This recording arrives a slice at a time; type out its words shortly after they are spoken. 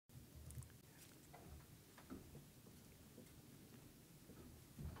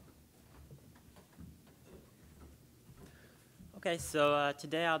Okay, so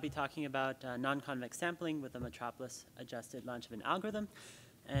today I'll be talking about non-convex sampling with the Metropolis-adjusted Langevin algorithm,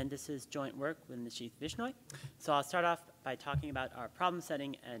 and this is joint work with Nishith Vishnoi. So I'll start off by talking about our problem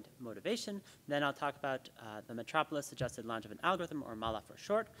setting and motivation. Then I'll talk about the Metropolis-adjusted Langevin algorithm, or MALA for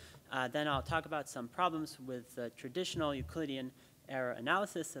short. Then I'll talk about some problems with the traditional Euclidean error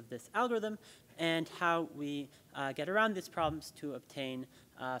analysis of this algorithm and how we get around these problems to obtain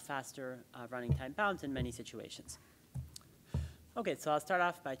faster running time bounds in many situations. Okay, so I'll start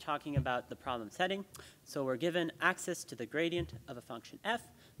off by talking about the problem setting. So we're given access to the gradient of a function f,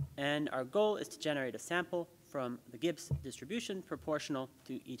 and our goal is to generate a sample from the Gibbs distribution proportional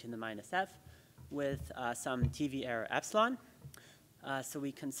to e to the minus f with some TV error epsilon. So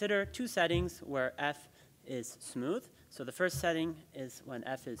we consider two settings where f is smooth. So the first setting is when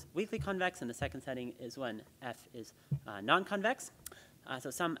f is weakly convex, and the second setting is when f is non-convex. So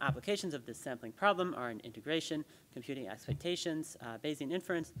some applications of this sampling problem are in integration, computing expectations, Bayesian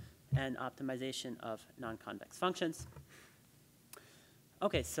inference, and optimization of non-convex functions.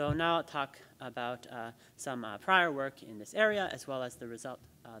 Okay, so now I'll talk about some prior work in this area, as well as the result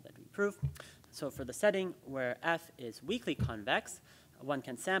that we prove. So for the setting where f is weakly convex, one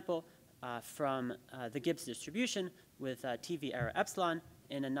can sample from the Gibbs distribution with TV error epsilon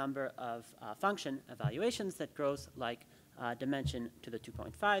in a number of function evaluations that grows like dimension to the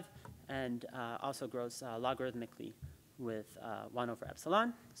 2.5 and also grows logarithmically with 1 over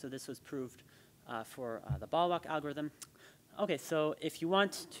epsilon. So this was proved for the ball-walk algorithm. Okay, so if you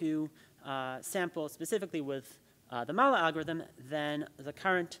want to sample specifically with the MALA algorithm, then the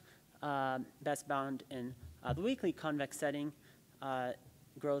current best bound in the weakly convex setting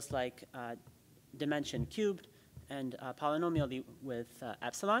grows like dimension cubed and polynomially with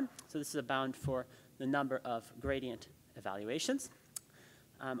epsilon. So this is a bound for the number of gradient evaluations.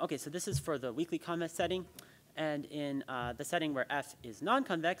 Okay, so this is for the weakly convex setting, and in the setting where f is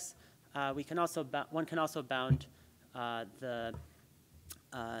non-convex, one can also bound the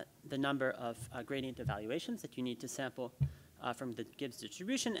number of gradient evaluations that you need to sample from the Gibbs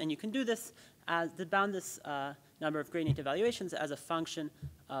distribution, and you can do this to bound this number of gradient evaluations as a function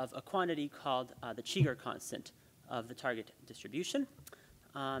of a quantity called the Cheeger constant of the target distribution.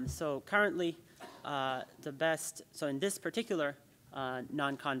 So currently, so in this particular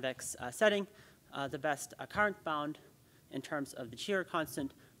non-convex setting, the best current bound in terms of the Cheeger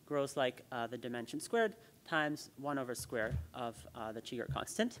constant grows like the dimension squared times 1 over square of the Cheeger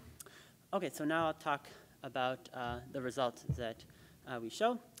constant. Okay, so now I'll talk about the result that we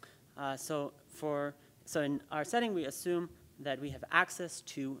show. So in our setting, we assume that we have access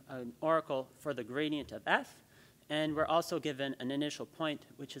to an oracle for the gradient of f, and we're also given an initial point,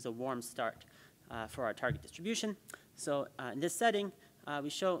 which is a warm start for our target distribution. So in this setting, we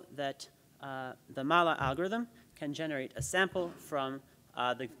show that the MALA algorithm can generate a sample from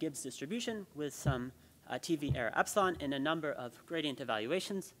the Gibbs distribution with some TV error epsilon in a number of gradient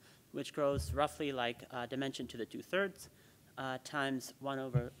evaluations, which grows roughly like dimension to the 2/3 times 1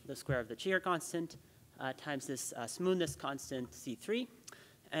 over the square of the Cheeger constant times this smoothness constant C3,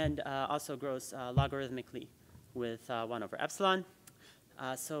 and also grows logarithmically with 1 over epsilon.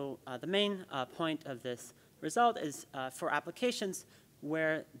 So the main point of this result is for applications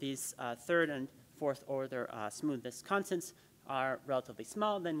where these third and fourth order smoothness constants are relatively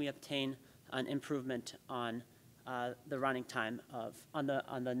small, then we obtain an improvement on the running time on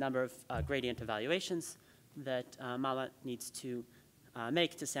the number of gradient evaluations that MALA needs to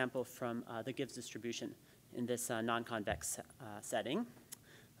make to sample from the Gibbs distribution in this non-convex setting.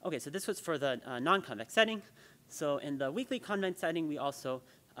 Okay, so this was for the non-convex setting. So in the weakly convex setting, we also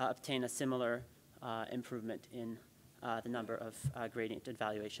obtain a similar improvement in the number of gradient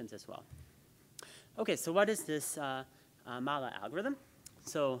evaluations as well. Okay, so what is this MALA algorithm?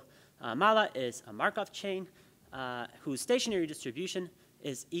 So MALA is a Markov chain whose stationary distribution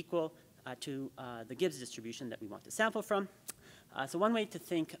is equal to the Gibbs distribution that we want to sample from. So one way to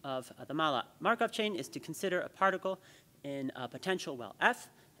think of the MALA Markov chain is to consider a particle in a potential well f,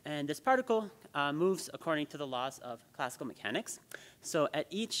 and this particle moves according to the laws of classical mechanics. So at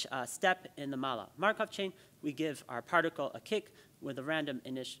each step in the MALA Markov chain, we give our particle a kick with a random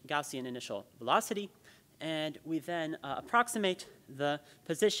Gaussian initial velocity, and we then approximate the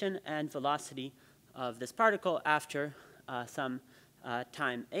position and velocity of this particle after some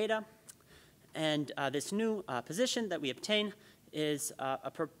time eta. And this new position that we obtain is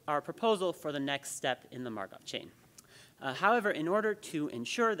our proposal for the next step in the Markov chain. However, in order to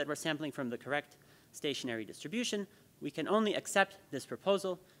ensure that we're sampling from the correct stationary distribution, we can only accept this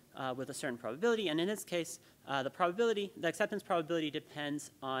proposal with a certain probability. And in this case, the acceptance probability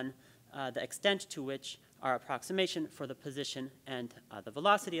depends on the extent to which our approximation for the position and the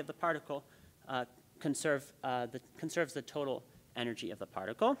velocity of the particle conserves the total energy of the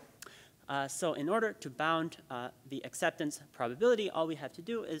particle. So in order to bound the acceptance probability, all we have to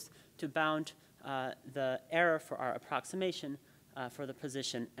do is to bound the error for our approximation for the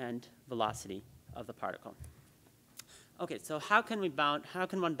position and velocity of the particle. Okay, so how can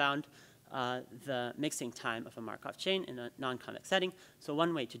one bound the mixing time of a Markov chain in a non-convex setting? So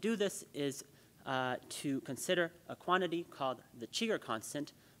one way to do this is to consider a quantity called the Cheeger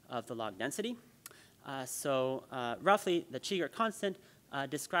constant of the log density. Roughly, the Cheeger constant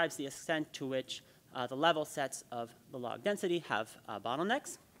describes the extent to which the level sets of the log density have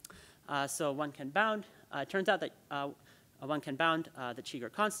bottlenecks. So one can bound, it turns out that one can bound the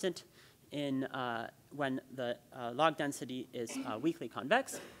Cheeger constant in when the log density is weakly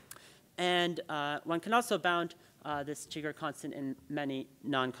convex. And one can also bound this Cheeger constant in many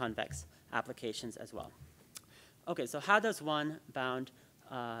non-convex applications as well. Okay, so how does one bound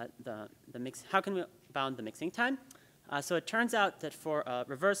how can we bound the mixing time? So it turns out that for a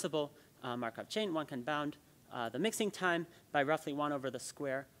reversible Markov chain, one can bound the mixing time by roughly 1 over the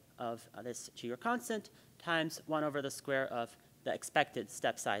square of this Cheeger constant times 1 over the square of the expected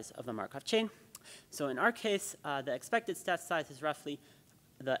step size of the Markov chain. So in our case, the expected step size is roughly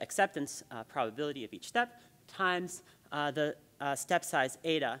the acceptance probability of each step times the step size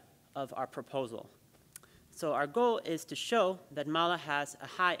eta of our proposal. So our goal is to show that Mala has a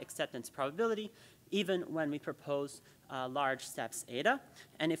high acceptance probability even when we propose large steps eta.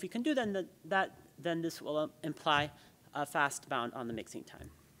 And if we can do that, then this will imply a fast bound on the mixing time.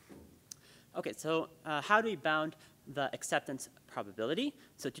 Okay, so how do we bound the acceptance probability?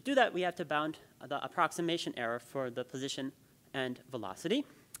 So to do that, we have to bound the approximation error for the position and velocity.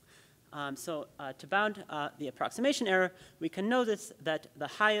 To bound the approximation error, we can notice that the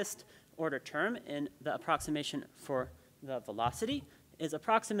highest order term in the approximation for the velocity is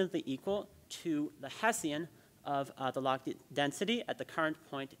approximately equal to the Hessian of the log density at the current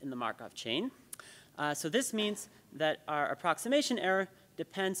point in the Markov chain. So this means that our approximation error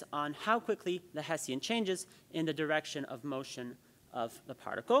depends on how quickly the Hessian changes in the direction of motion of the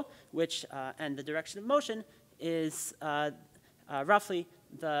particle, and the direction of motion is roughly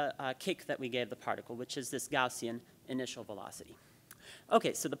the kick that we gave the particle, which is this Gaussian initial velocity.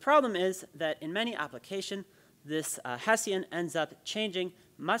 Okay, so the problem is that in many applications, this Hessian ends up changing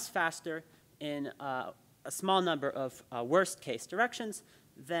much faster in a small number of worst-case directions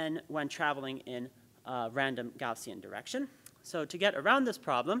than when traveling in a random Gaussian direction. So to get around this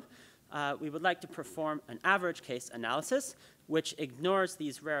problem, we would like to perform an average case analysis, which ignores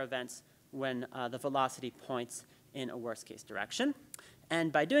these rare events when the velocity points in a worst-case direction.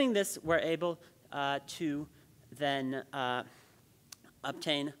 And by doing this, we're able to then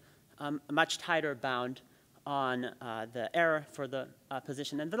obtain a much tighter bound on the error for the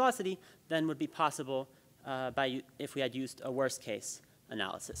position and velocity than would be possible if we had used a worst-case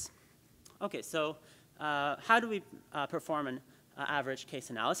analysis. Okay, so how do we perform an average case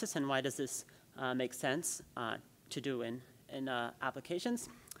analysis, and why does this make sense to do in applications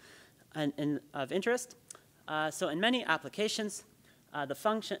of interest? So in many applications,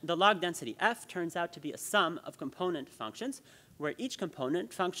 the log density f turns out to be a sum of component functions, where each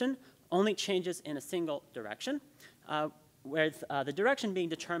component function only changes in a single direction, with the direction being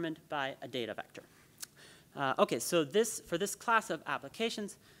determined by a data vector. Okay, so for this class of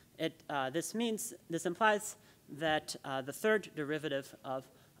applications, this implies that the third derivative of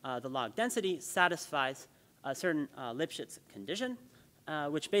the log density satisfies a certain Lipschitz condition,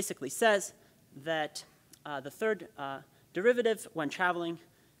 which basically says that the third derivative when traveling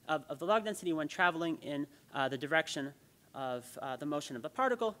of the log density when traveling in the direction of the motion of the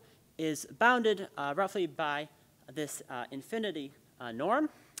particle is bounded roughly by this infinity norm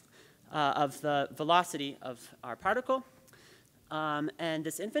of the velocity of our particle. And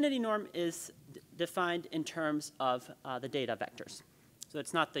this infinity norm is defined in terms of the data vectors. So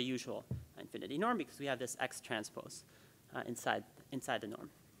it's not the usual infinity norm because we have this x transpose inside the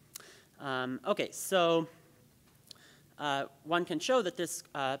norm. Okay, so one can show that this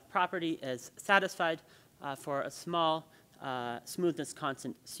property is satisfied for a small smoothness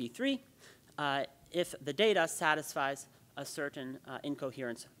constant C3 if the data satisfies a certain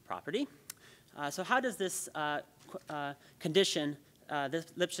incoherence property. So how does this condition, this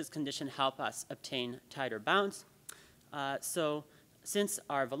Lipschitz condition, help us obtain tighter bounds? So since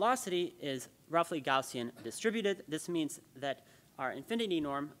our velocity is roughly Gaussian distributed, this means that our infinity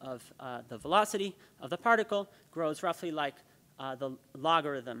norm of the velocity of the particle grows roughly like the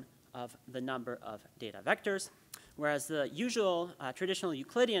logarithm of the number of data vectors, whereas the usual traditional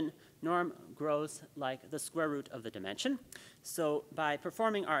Euclidean norm grows like the square root of the dimension. So by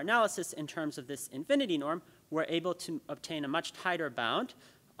performing our analysis in terms of this infinity norm, we're able to obtain a much tighter bound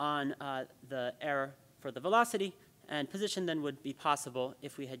on the error for the velocity, and position then would be possible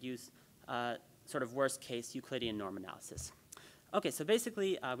if we had used sort of worst case Euclidean norm analysis. Okay, so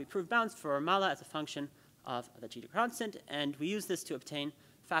basically we proved bounds for Mala as a function of the Cheeger constant, and we use this to obtain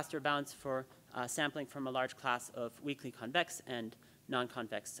faster bounds for sampling from a large class of weakly convex and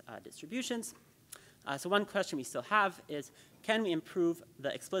non-convex distributions. So one question we still have is, can we improve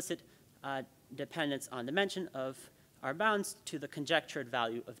the explicit dependence on dimension of our bounds to the conjectured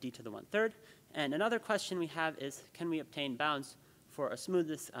value of d to the 1/3? And another question we have is, can we obtain bounds for a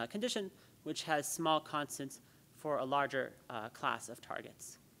smoothness condition which has small constants for a larger class of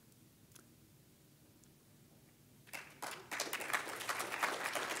targets?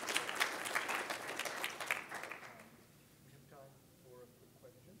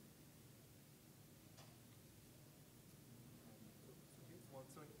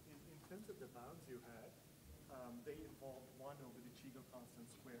 Of the bounds you had, they involved 1 over the Cheeger constant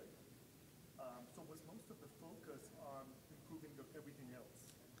squared. So was most of the focus on improving everything else?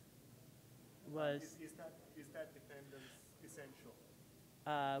 Is that dependence essential?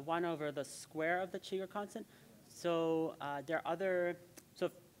 1 over the square of the Cheeger constant. So there are other,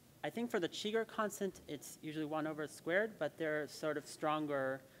 so I think for the Cheeger constant, it's usually 1 over squared, but there are sort of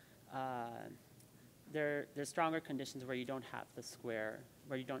stronger, there's stronger conditions where you don't have the square,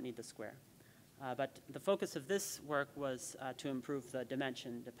 where you don't need the square. But the focus of this work was to improve the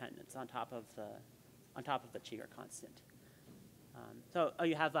dimension dependence on top of the Cheeger constant. So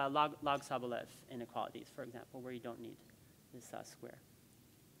you have log Sobolev inequalities, for example, where you don't need this square.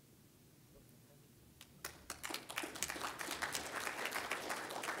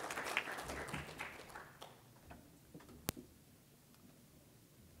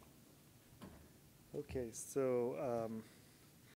 Okay, so